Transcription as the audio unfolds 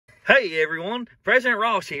Hey everyone, President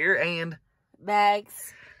Ross here, and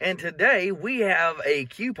Bagz. And today we have a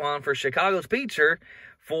coupon for Chicago's Pizza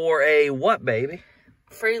for a what, baby?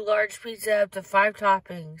 Free large pizza up to 5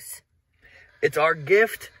 toppings. It's our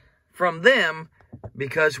gift from them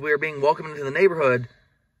because we're being welcomed into the neighborhood.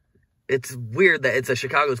 It's weird that it's a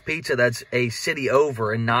Chicago's Pizza that's a city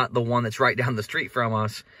over and not the one that's right down the street from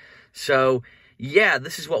us. So, yeah,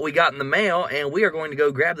 this is what we got in the mail, and we are going to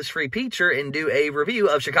go grab this free pizza and do a review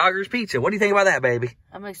of Chicago's Pizza. What do you think about that, baby?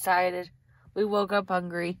 I'm excited. We woke up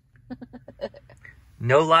hungry.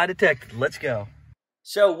 No lie detected. Let's go.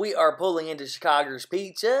 So we are pulling into Chicago's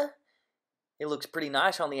Pizza. It looks pretty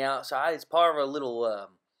nice on the outside. It's part of a little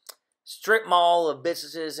strip mall of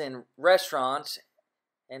businesses and restaurants.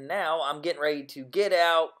 And now I'm getting ready to get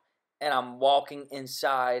out, and I'm walking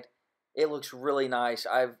inside. It looks really nice.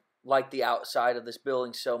 I've liked the outside of this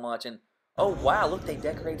building so much. And oh wow, look, they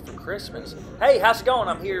decorated for Christmas. Hey, how's it going?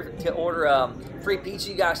 I'm here to order free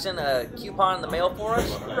pizza. You guys sent a coupon in the mail for us?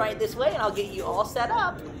 Right this way, and I'll get you all set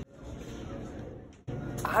up.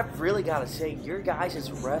 I've really got to say, your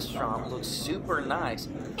guys' restaurant looks super nice.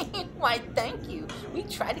 Why, thank you. We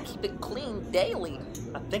try to keep it clean daily.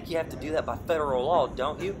 I think you have to do that by federal law,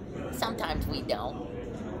 don't you? Sometimes we don't.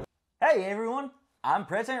 Hey everyone, I'm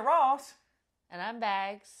President Ross. And I'm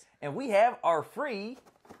Bagz. And we have our free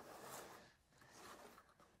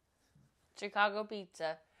Chicago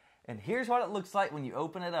Pizza. And here's what it looks like when you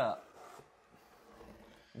open it up.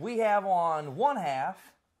 We have on one half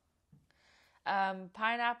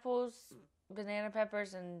pineapples, banana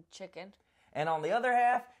peppers, and chicken. And on the other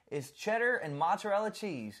half is cheddar and mozzarella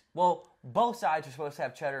cheese. Well, both sides are supposed to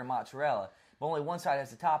have cheddar and mozzarella, but only one side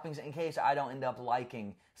has the toppings in case I don't end up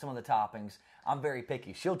liking some of the toppings. I'm very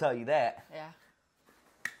picky. She'll tell you that. Yeah.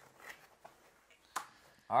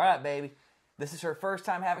 All right, baby. This is her first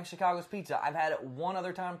time having Chicago's Pizza. I've had it one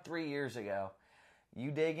other time 3 years ago. You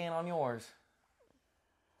dig in on yours.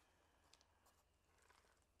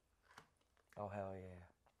 Oh, hell yeah.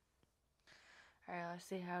 All right, let's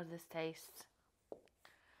see how this tastes.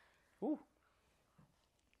 Ooh.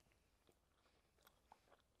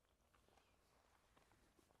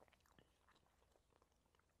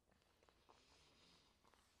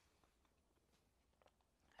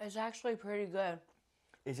 It's actually pretty good.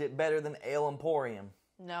 Is it better than Ale Emporium?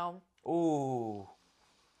 No. Ooh.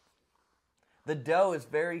 The dough is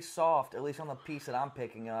very soft, at least on the piece that I'm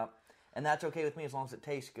picking up. And that's okay with me as long as it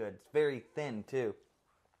tastes good. It's very thin, too.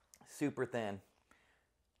 Super thin.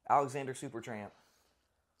 Alexander Supertramp.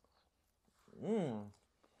 Mmm.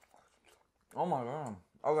 Oh, my God.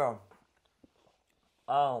 Okay.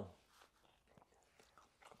 Oh.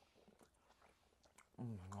 Oh,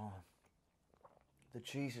 my God. The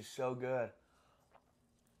cheese is so good.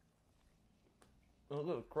 Look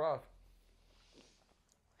at the crust.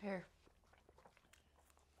 Here.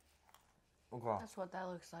 Okay. That's what that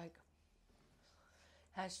looks like.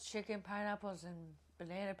 Has chicken, pineapples, and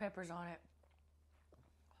banana peppers on it.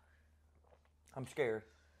 I'm scared.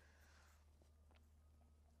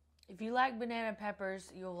 If you like banana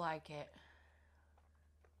peppers, you'll like it.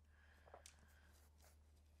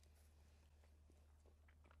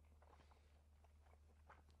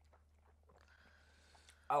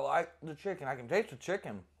 I like the chicken. I can taste the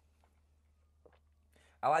chicken.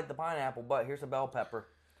 I like the pineapple, but here's the bell pepper.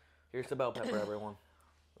 Here's the bell pepper, everyone.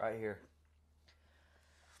 Right here.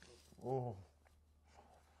 Oh.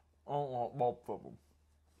 I don't want bell pepper.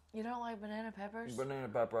 You don't like banana peppers? Banana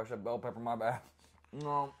pepper. I said bell pepper, my bad.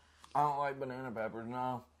 No, I don't like banana peppers,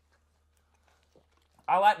 no.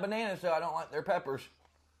 I like bananas, so I don't like their peppers.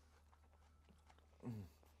 I'm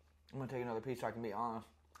going to take another piece so I can be honest.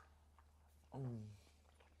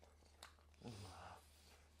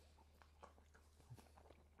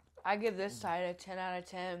 I give this side a 10 out of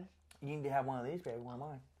 10. You need to have one of these, baby. One of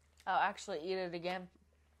mine. I'll actually eat it again.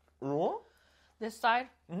 What? This side,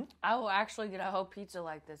 I will actually get a whole pizza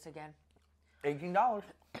like this again. $18.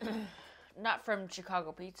 Not from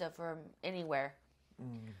Chicago Pizza, from anywhere.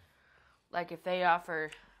 Like if they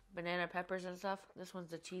offer banana peppers and stuff, this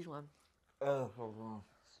one's the cheese one. Oh, so wrong.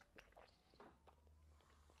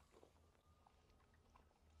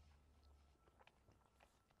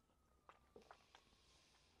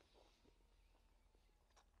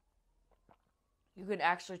 You can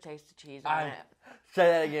actually taste the cheese on it. Say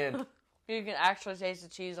that again. You can actually taste the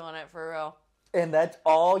cheese on it, for real. And that's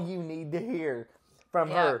all you need to hear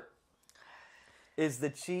from her. Is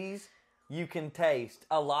the cheese you can taste.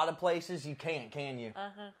 A lot of places you can't, can you?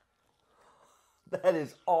 Uh-huh. That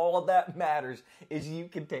is all that matters, is you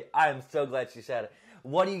can taste. I am so glad she said it.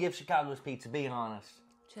 What do you give Chicago's Pizza, being honest?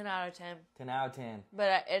 10 out of 10. 10 out of 10.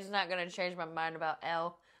 But it's not going to change my mind about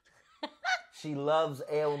L. She loves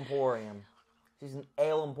Ale Emporium. She's an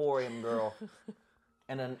Ale Emporium girl.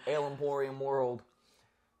 In an Ale Emporium world.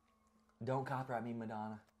 Don't copyright me,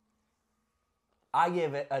 Madonna. I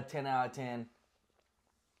give it a 10 out of 10.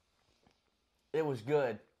 It was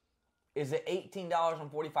good. Is it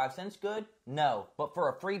 $18.45 good? No. But for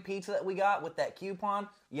a free pizza that we got with that coupon,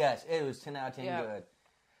 yes, it was 10 out of 10 good.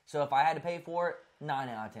 So if I had to pay for it, 9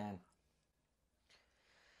 out of 10.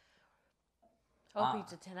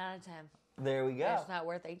 Pizza, 10 out of 10. There we go. It's not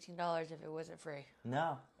worth $18 if it wasn't free.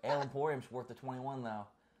 No. Ale Emporium's worth the 21 though.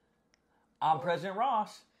 I'm President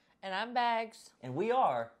Ross. And I'm Bagz. And we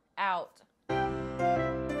are out.